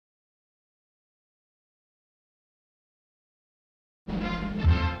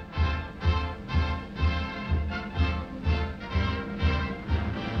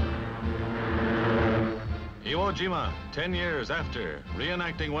Iwo Jima, 10 years after,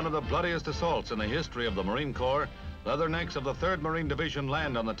 reenacting one of the bloodiest assaults in the history of the Marine Corps, leathernecks of the 3rd Marine Division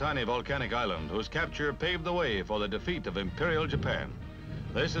land on the tiny volcanic island, whose capture paved the way for the defeat of Imperial Japan.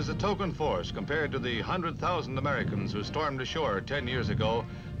 This is a token force compared to the 100,000 Americans who stormed ashore 10 years ago,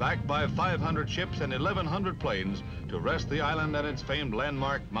 backed by 500 ships and 1,100 planes to wrest the island and its famed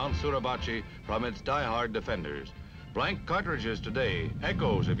landmark, Mount Suribachi, from its die-hard defenders. Blank cartridges today,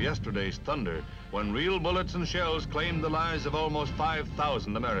 echoes of yesterday's thunder, when real bullets and shells claimed the lives of almost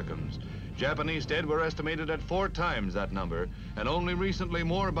 5,000 Americans. Japanese dead were estimated at 4 times that number, and only recently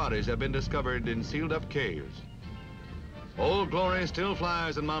more bodies have been discovered in sealed-up caves. Old glory still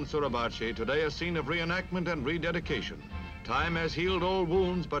flies in Mount Suribachi, today a scene of reenactment and rededication. Time has healed old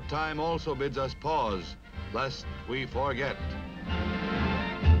wounds, but time also bids us pause, lest we forget.